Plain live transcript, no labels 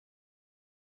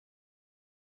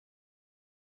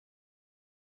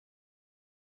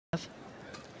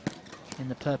in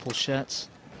the purple shirts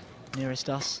nearest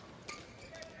us.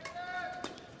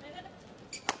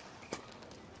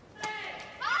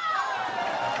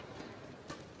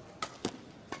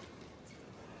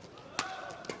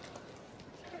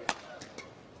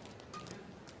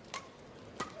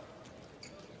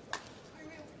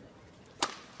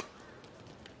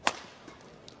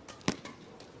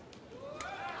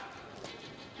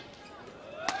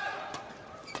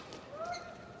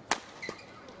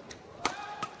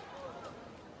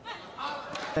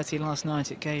 Last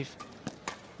night, it gave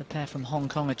the pair from Hong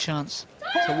Kong a chance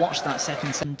to watch that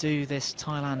second and do this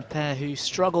Thailand pair who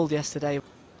struggled yesterday.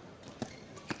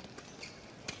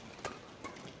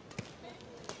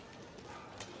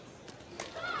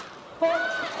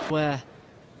 Where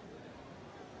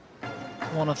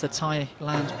one of the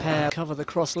Thailand pair covered the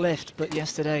cross lift, but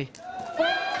yesterday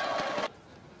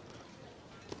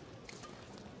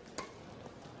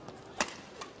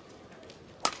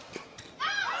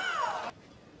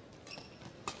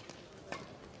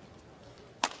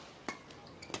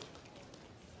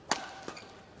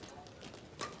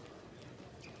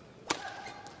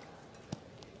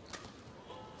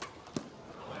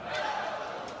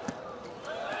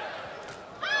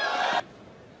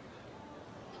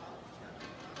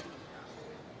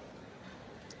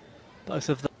both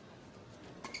of them.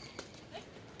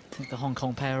 I think the Hong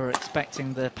Kong pair were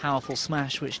expecting the powerful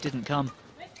smash, which didn't come.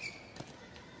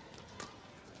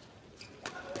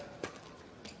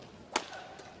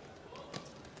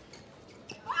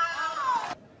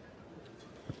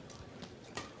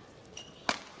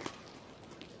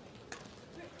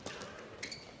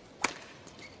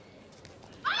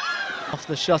 Off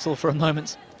the shuttle for a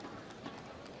moment.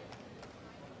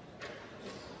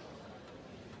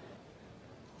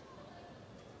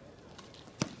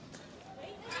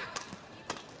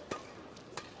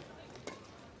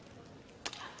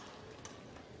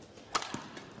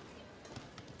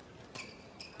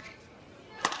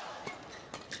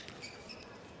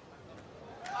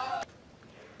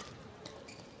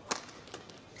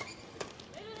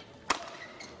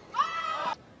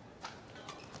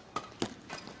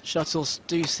 Shuttles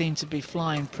do seem to be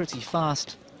flying pretty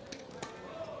fast.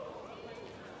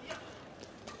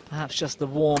 Perhaps just the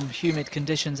warm, humid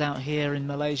conditions out here in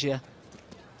Malaysia.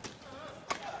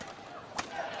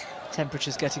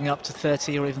 Temperatures getting up to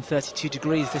 30 or even 32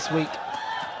 degrees this week.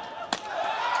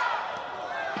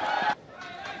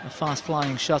 A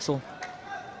fast-flying shuttle.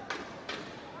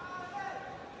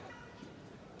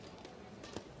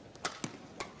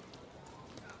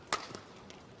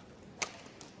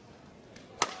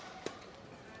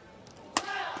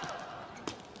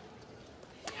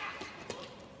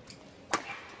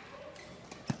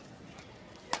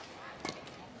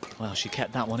 Well, she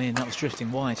kept that one in, that was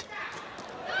drifting wide.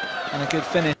 And a good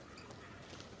finish.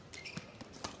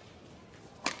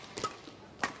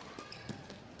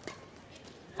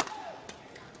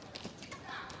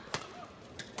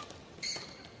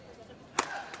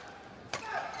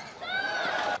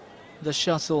 The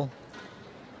shuttle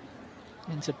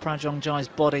into Prajongjai's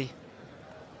body.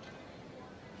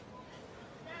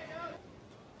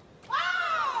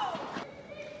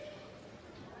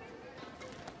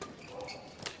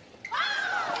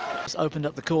 Opened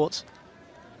up the court.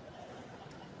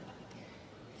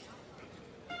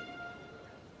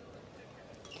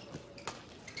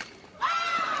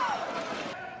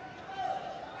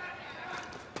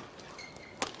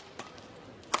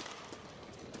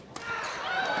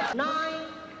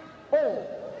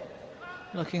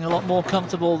 Looking a lot more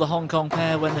comfortable, the Hong Kong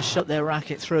pair, when they shot their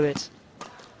racket through it.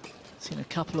 Seen a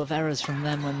couple of errors from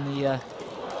them when the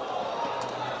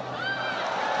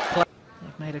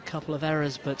they've made a couple of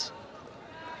errors, but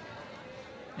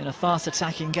in a fast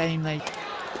attacking game, they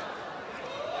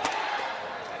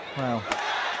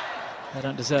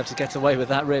don't deserve to get away with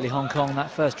that, really, Hong Kong. That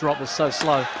first drop was so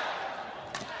slow.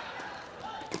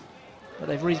 But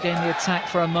they've regained the attack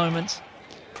for a moment.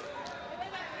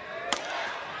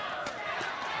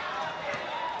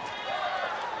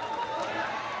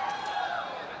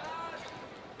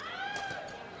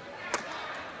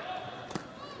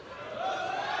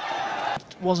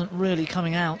 Wasn't really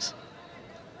coming out.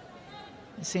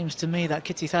 It seems to me that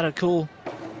KITITHARAKUL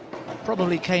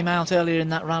probably came out earlier in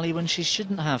that rally when she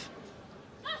shouldn't have.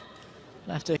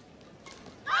 Left her.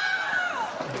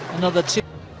 Another two.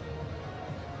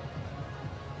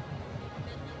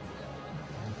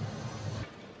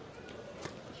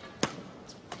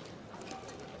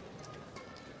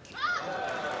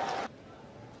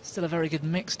 Still a very good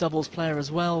mixed doubles player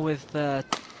as well with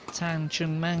Tan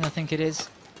Chung Meng, I think it is.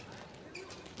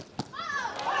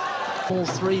 All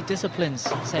three disciplines,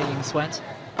 saying Suet.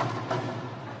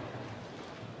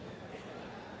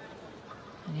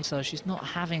 so she's not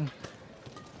having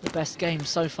the best game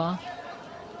so far.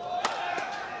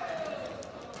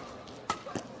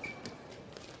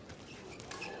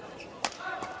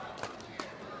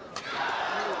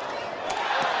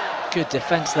 Good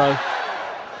defense though.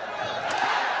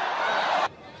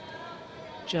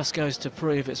 Just goes to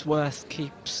prove it's worth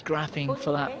keep scrapping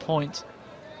for that point.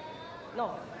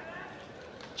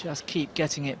 Just keep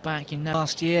getting it back. You know,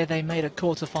 last year they made a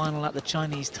quarter-final at the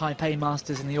Chinese Taipei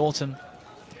Masters in the autumn,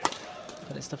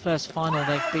 but it's the first final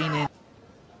they've been in.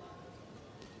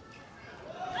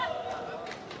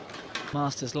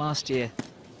 Masters last year.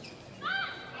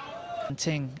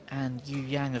 Ting and Yu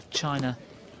Yang of China.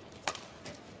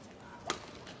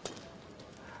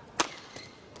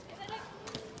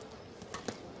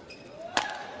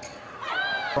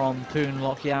 From POON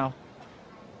Lok Yao.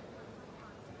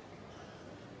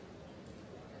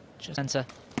 Just center.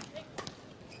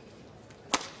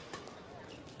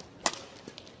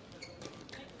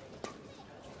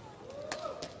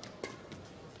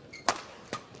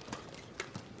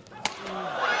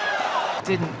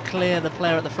 Didn't clear the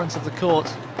player at the front of the court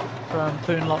from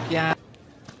POON Lok Yao.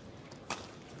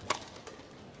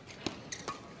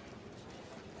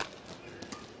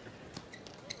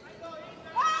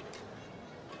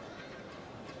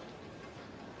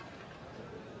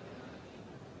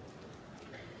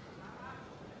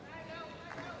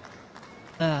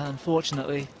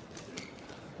 Unfortunately,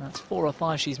 that's 4 or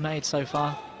 5 she's made so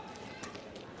far.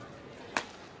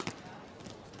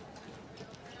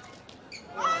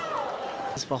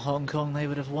 As for Hong Kong, they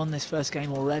would have won this first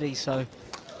game already, so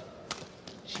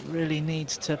she really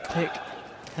needs to pick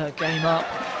her game up.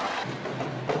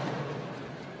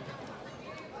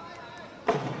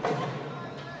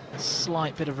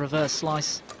 Slight bit of reverse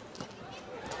slice.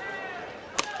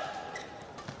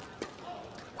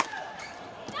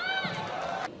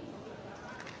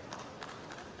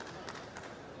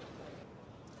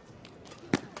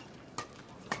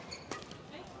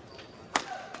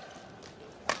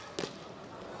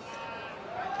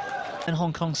 And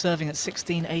Hong Kong serving at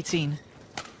 16-18.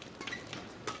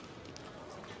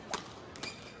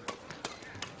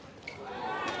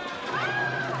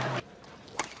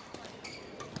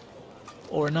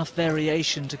 Or enough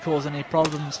variation to cause any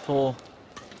problems for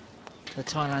the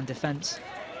Thailand defence.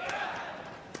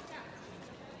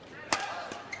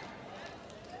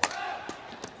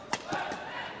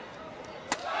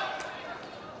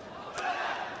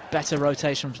 Better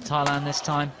rotation from Thailand this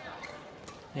time.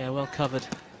 Yeah, well covered.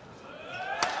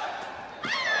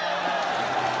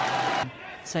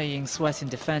 Ying Suet in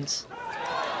defence.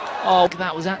 Oh,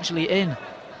 that was actually in.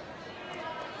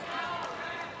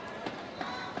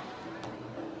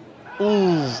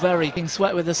 Ooh, very Ying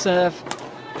Suet with the serve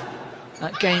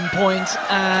at game point,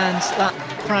 and that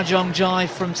Prajong Jai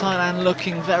from Thailand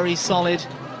looking very solid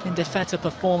in defensive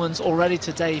performance already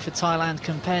today for Thailand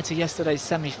compared to yesterday's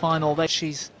semi-final.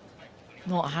 She's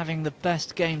not having the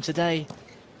best game today.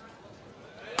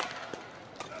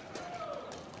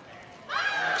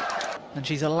 And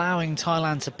she's allowing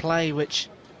Thailand to play, which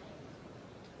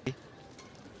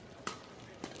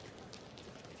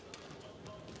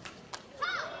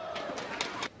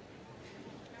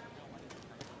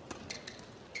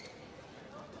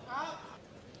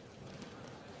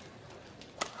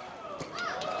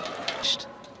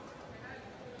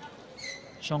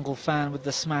Jongkolphan with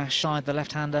the smash side, the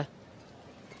left-hander.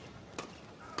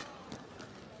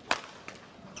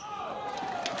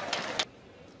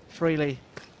 Freely.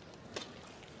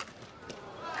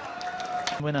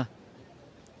 Winner.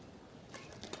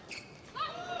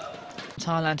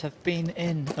 Thailand have been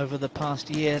in over the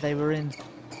past year. They were in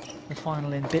the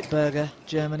final in Bitburger,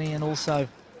 Germany, and also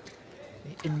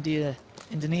the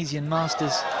Indonesian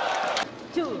Masters.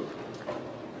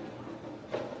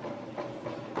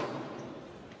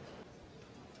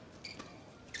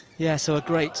 Yeah, so a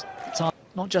great time,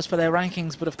 not just for their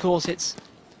rankings, but of course it's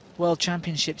World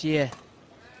Championship year.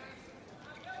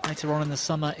 Later on in the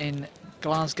summer in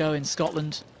Glasgow in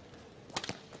Scotland,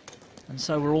 and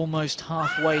so we're almost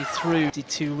halfway through the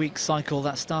 2-week cycle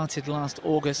that started last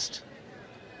August,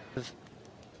 of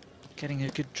getting a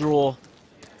good draw,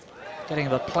 getting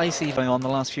a place even on the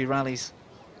last few rallies.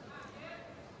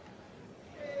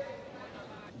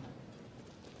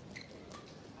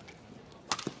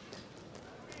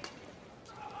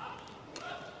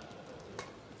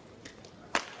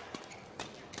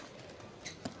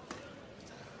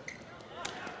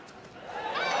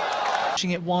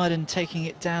 It wide and taking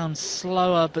it down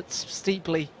slower but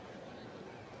steeply.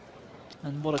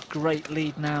 And what a great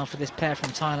lead now for this pair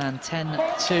from Thailand.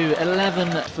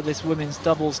 10-11 for this women's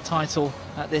doubles title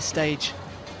at this stage.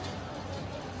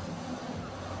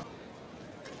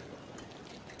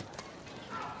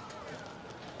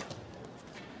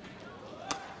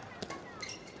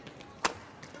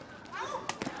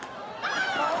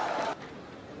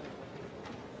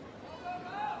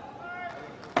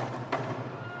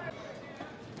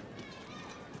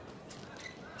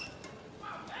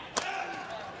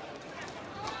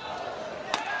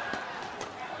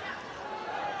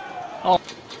 Oh,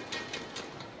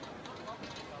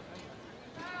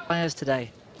 players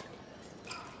today.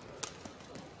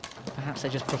 Perhaps they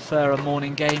just prefer a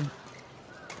morning game.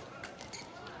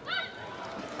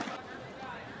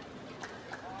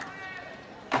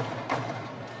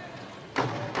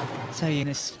 Saying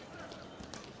this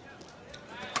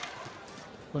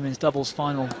women's doubles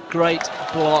final, great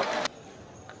block.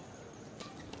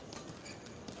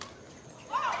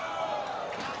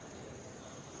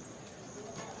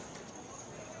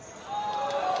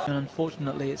 And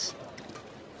unfortunately it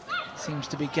seems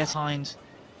to be get behind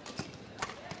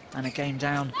and a game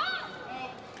down.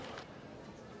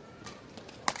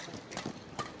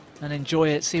 And enjoy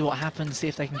it, see what happens, see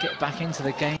if they can get back into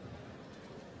the game.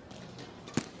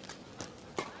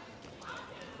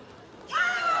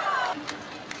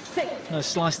 No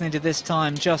slice needed this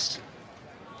time, just.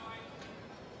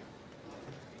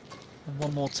 And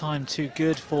one more time, too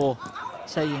good for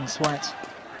Ying Suet.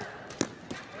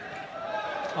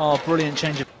 Oh, brilliant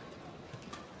change of.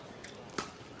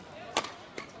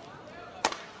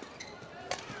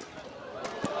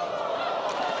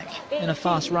 In a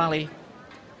fast rally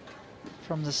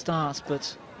from the start,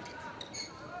 but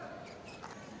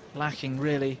lacking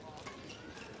really.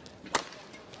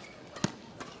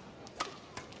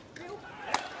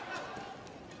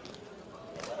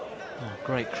 Oh,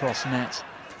 great cross net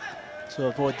to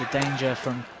avoid the danger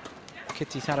from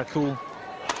KITITHARAKUL.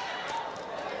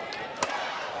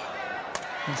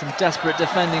 And some desperate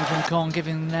defending from Kong,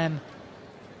 giving them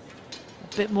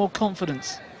a bit more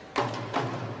confidence.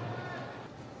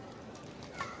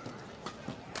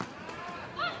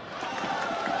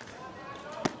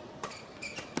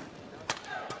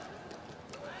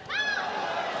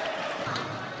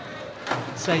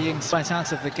 Ying Suet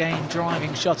out of the game,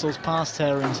 driving shuttles past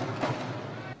her, and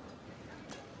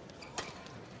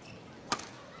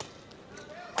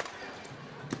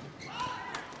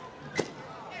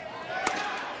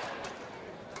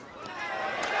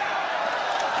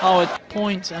oh, a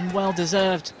point and well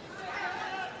deserved.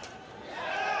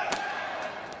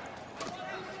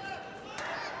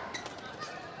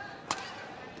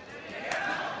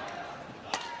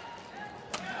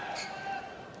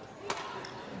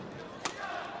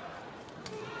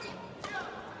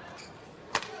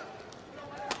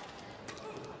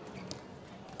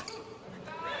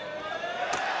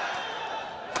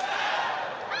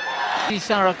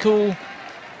 KITITHARAKUL,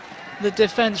 the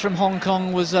defence from Hong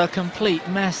Kong was a complete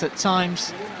mess at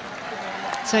times.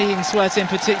 Ying Suet in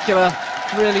particular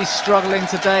really struggling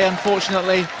today,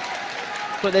 unfortunately.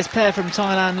 But this pair from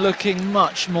Thailand looking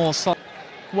much more solid.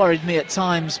 Worried me at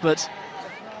times, but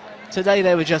today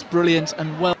they were just brilliant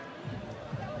and well.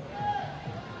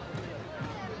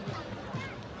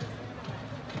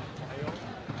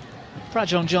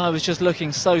 Prajongjai was just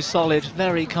looking so solid,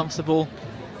 very comfortable.